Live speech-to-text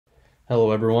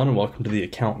Hello everyone and welcome to the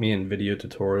AccountMeIn video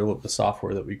tutorial of the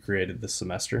software that we created this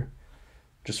semester.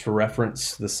 Just for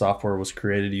reference, this software was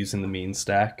created using the mean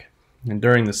stack, and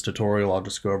during this tutorial I'll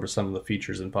just go over some of the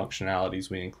features and functionalities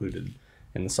we included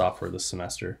in the software this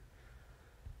semester.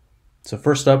 So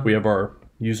first up, we have our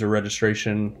user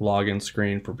registration login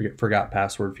screen for forgot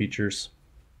password features.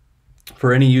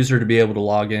 For any user to be able to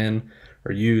log in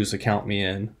or use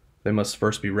AccountMeIn, they must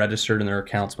first be registered and their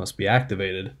accounts must be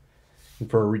activated. And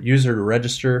for a user to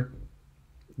register,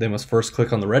 they must first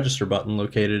click on the register button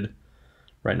located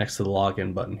right next to the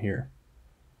login button here.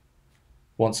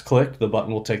 Once clicked, the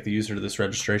button will take the user to this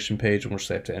registration page in which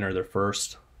they have to enter their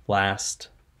first, last,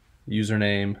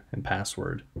 username, and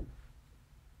password.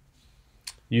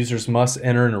 Users must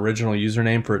enter an original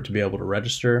username for it to be able to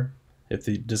register. If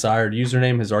the desired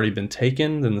username has already been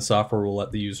taken, then the software will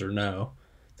let the user know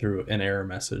through an error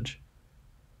message.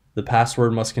 The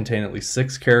password must contain at least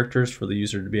 6 characters for the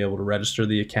user to be able to register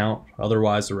the account,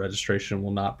 otherwise the registration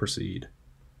will not proceed.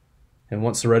 And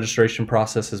once the registration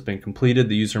process has been completed,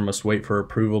 the user must wait for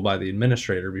approval by the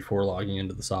administrator before logging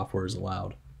into the software is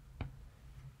allowed.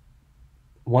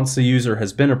 Once the user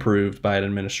has been approved by an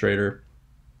administrator,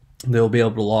 they'll be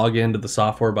able to log into the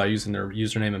software by using their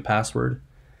username and password.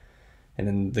 And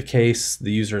in the case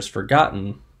the user has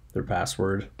forgotten their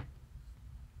password,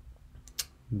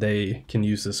 they can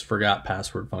use this forgot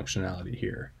password functionality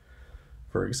here.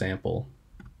 For example,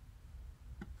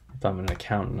 if I'm an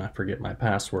accountant and I forget my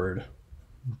password,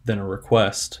 then a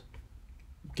request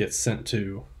gets sent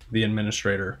to the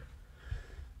administrator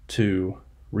to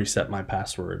reset my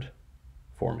password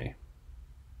for me.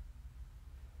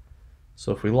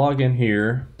 So if we log in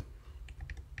here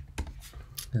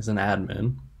as an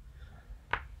admin,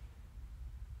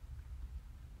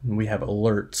 and we have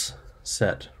alerts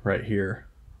set right here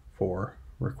for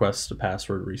request to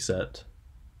password reset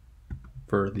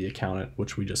for the accountant,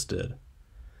 which we just did.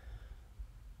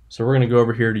 So we're going to go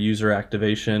over here to user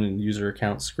activation and user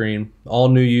account screen. All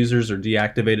new users are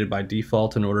deactivated by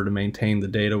default in order to maintain the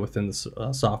data within the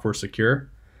software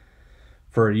secure.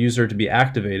 For a user to be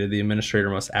activated, the administrator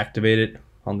must activate it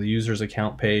on the user's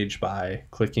account page by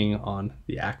clicking on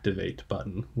the activate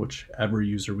button, whichever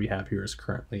user we have here is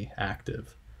currently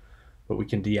active. But we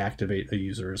can deactivate a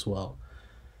user as well.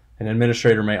 An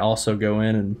administrator may also go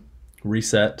in and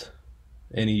reset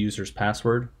any user's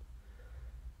password.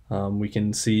 We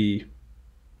can see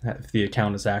if the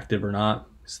account is active or not.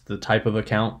 It's the type of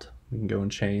account. We can go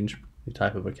and change the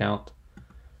type of account.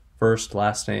 First,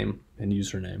 last name, and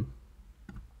username.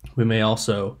 We may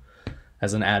also,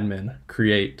 as an admin,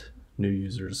 create new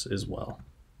users as well.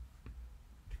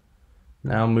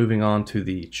 Now moving on to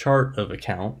the chart of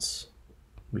accounts,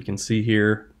 we can see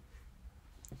here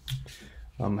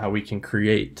how we can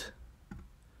create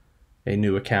a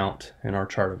new account in our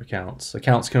chart of accounts.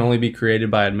 Accounts can only be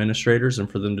created by administrators, and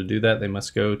for them to do that, they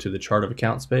must go to the chart of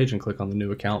accounts page and click on the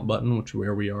new account button, which is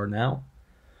where we are now.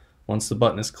 Once the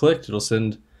button is clicked, it'll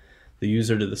send the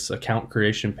user to this account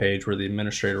creation page where the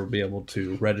administrator will be able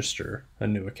to register a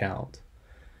new account.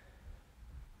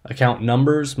 Account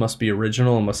numbers must be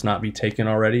original and must not be taken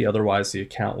already, otherwise the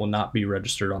account will not be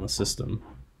registered on the system.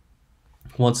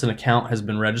 Once an account has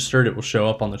been registered, it will show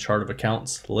up on the chart of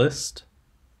accounts list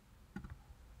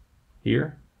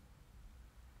here.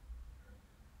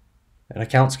 And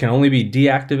accounts can only be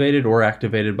deactivated or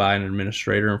activated by an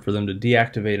administrator, and for them to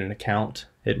deactivate an account,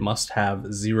 it must have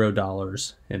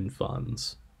 $0 in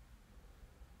funds.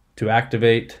 To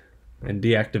activate and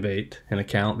deactivate an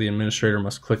account, the administrator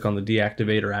must click on the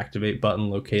deactivate or activate button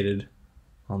located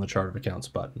on the chart of accounts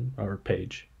button or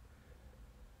page.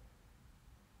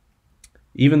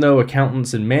 Even though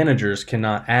accountants and managers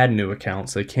cannot add new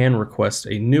accounts, they can request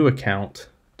a new account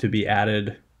to be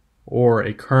added or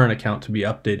a current account to be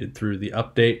updated through the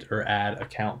update or add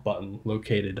account button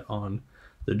located on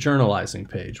the journalizing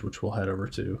page, which we'll head over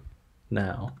to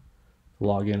now.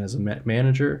 Log in as a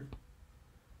manager,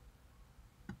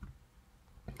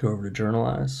 go over to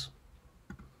journalize,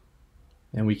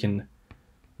 and we can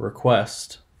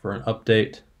request for an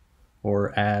update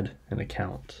or add an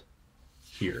account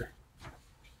here.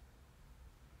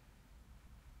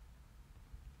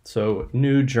 So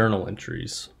new journal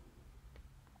entries.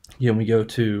 Again, we go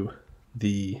to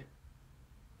the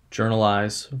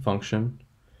journalize function,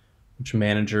 which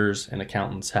managers and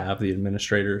accountants have. The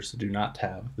administrators do not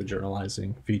have the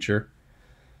journalizing feature.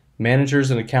 Managers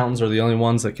and accountants are the only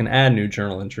ones that can add new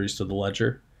journal entries to the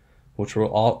ledger, which will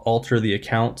alter the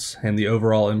accounts and the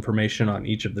overall information on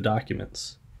each of the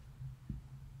documents.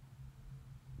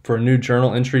 For a new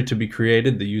journal entry to be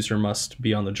created, the user must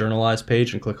be on the Journalize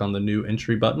page and click on the New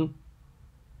Entry button.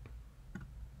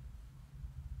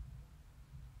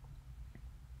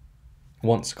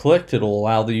 Once clicked, it'll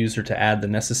allow the user to add the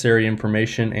necessary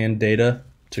information and data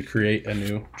to create a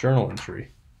new journal entry.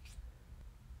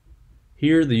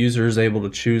 Here, the user is able to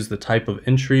choose the type of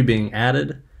entry being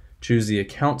added, choose the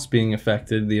accounts being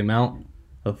affected, the amount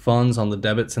of funds on the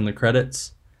debits and the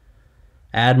credits,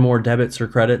 add more debits or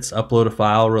credits, upload a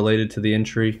file related to the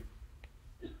entry,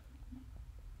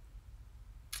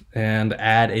 and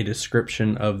add a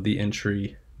description of the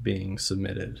entry being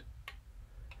submitted.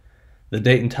 The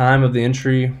date and time of the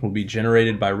entry will be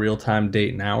generated by real-time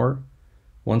date and hour.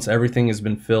 Once everything has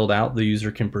been filled out, the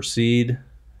user can proceed,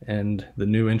 and the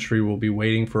new entry will be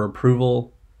waiting for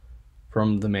approval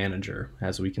from the manager.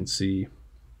 As we can see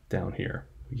down here,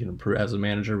 we can approve. As a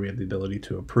manager, we have the ability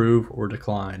to approve or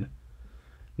decline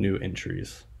new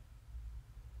entries.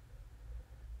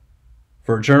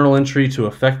 For a journal entry to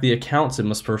affect the accounts, it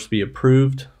must first be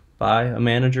approved by a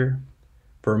manager.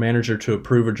 For a manager to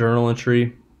approve a journal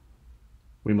entry,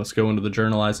 we must go into the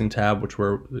journalizing tab, which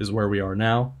is where we are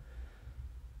now.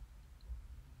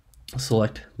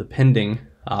 Select the pending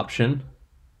option,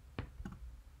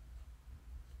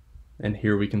 and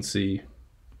here we can see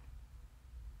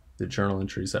the journal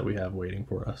entries that we have waiting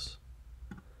for us.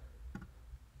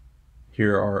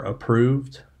 Here are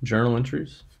approved journal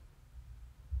entries,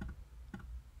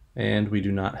 and we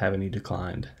do not have any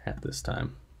declined at this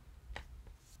time.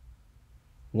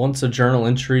 Once a journal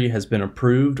entry has been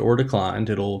approved or declined,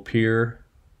 it'll appear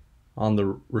on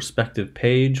the respective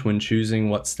page when choosing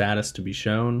what status to be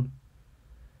shown.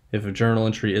 If a journal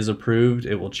entry is approved,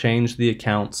 it will change the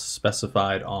accounts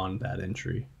specified on that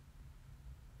entry.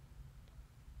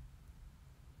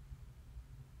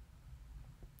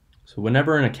 So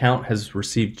whenever an account has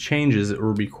received changes, it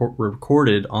will be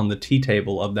recorded on the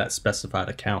T-table of that specified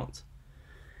account.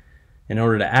 In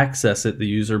order to access it, the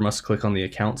user must click on the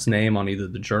account's name on either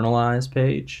the Journalize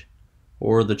page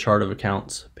or the Chart of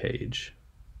Accounts page.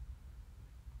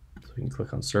 So we can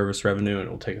click on Service Revenue and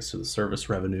it will take us to the Service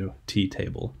Revenue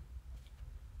T-table.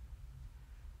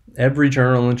 Every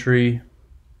journal entry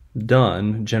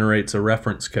done generates a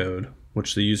reference code,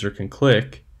 which the user can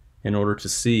click in order to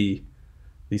see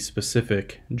the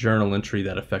specific journal entry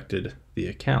that affected the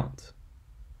account.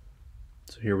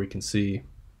 So here we can see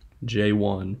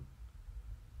J1,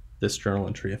 this journal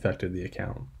entry affected the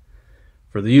account.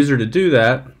 For the user to do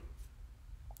that,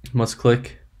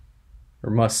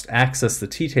 must access the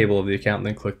T-table of the account and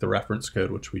then click the reference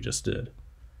code, which we just did.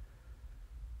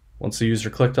 Once the user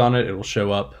clicked on it, it will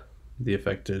show up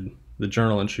the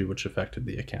journal entry which affected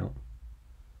the account.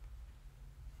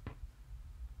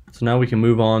 So now we can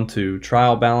move on to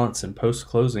trial balance and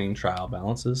post-closing trial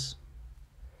balances.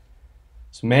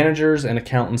 So managers and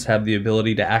accountants have the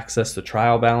ability to access the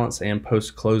trial balance and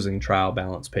post-closing trial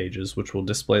balance pages, which will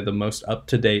display the most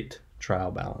up-to-date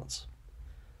trial balance.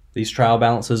 These trial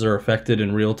balances are affected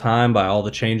in real time by all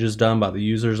the changes done by the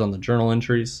users on the journal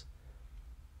entries.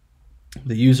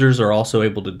 The users are also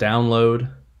able to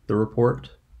download the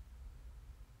report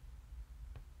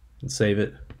and save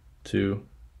it to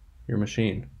your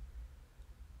machine.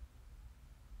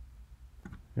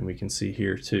 And we can see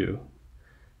here too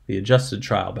the adjusted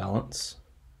trial balance.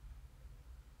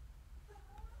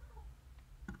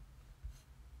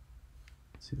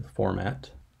 See the format.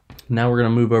 Now we're going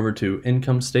to move over to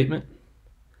income statement.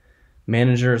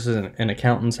 Managers and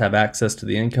accountants have access to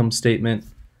the income statement,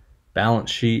 balance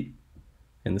sheet,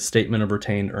 and the statement of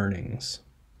retained earnings.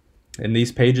 In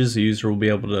these pages, the user will be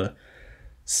able to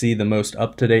see the most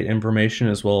up-to-date information,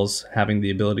 as well as having the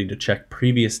ability to check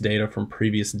previous data from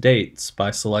previous dates by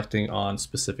selecting on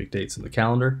specific dates in the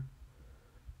calendar.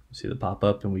 You see the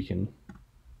pop-up, and we can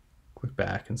click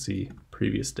back and see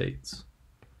previous dates.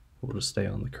 We'll just stay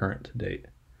on the current date.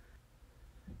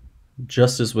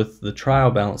 Just as with the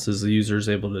trial balances, the user is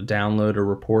able to download a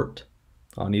report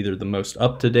on either the most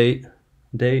up-to-date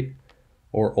date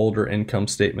or older income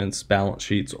statements, balance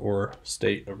sheets, or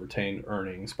state of retained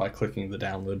earnings by clicking the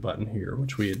download button here,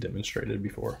 which we had demonstrated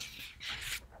before.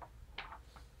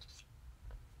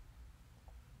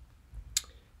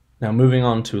 Now moving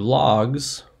on to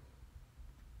logs.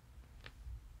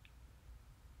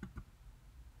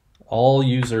 All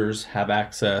users have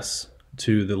access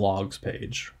to the logs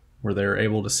page, where they're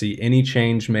able to see any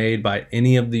change made by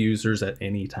any of the users at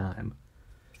any time.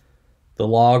 The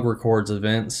log records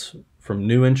events from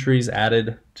new entries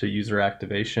added to user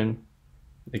activation,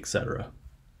 etc.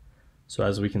 So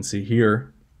as we can see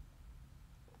here,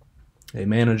 a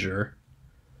manager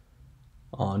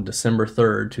on December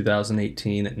 3rd,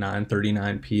 2018 at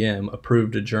 9:39 p.m.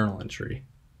 approved a journal entry.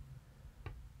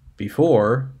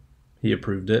 Before he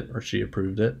approved it or she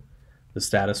approved it, the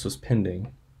status was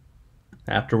pending.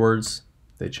 Afterwards,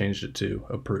 they changed it to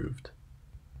approved.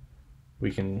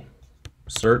 we can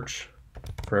search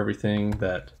for everything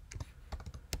that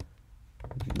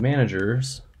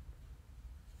managers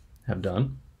have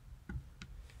done,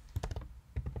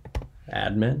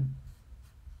 admin,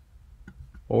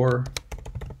 or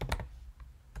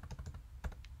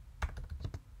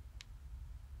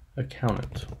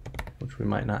accountant, which we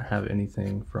might not have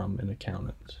anything from an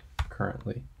accountant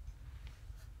currently.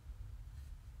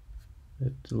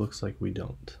 It looks like we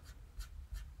don't.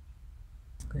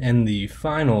 And the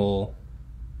final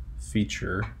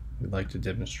feature we'd like to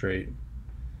demonstrate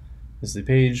is the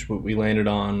page what we landed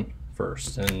on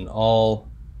first, and all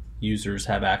users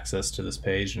have access to this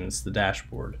page, and it's the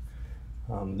dashboard.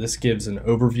 This gives an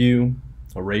overview,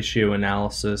 a ratio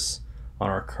analysis on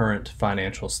our current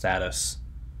financial status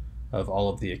of all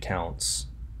of the accounts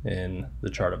in the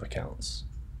chart of accounts.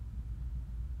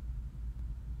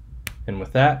 And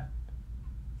with that,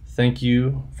 thank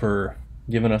you for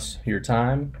giving us your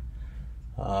time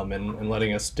and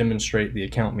letting us demonstrate the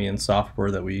AccountMeIn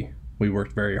software that we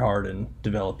worked very hard in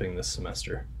developing this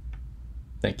semester.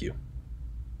 Thank you.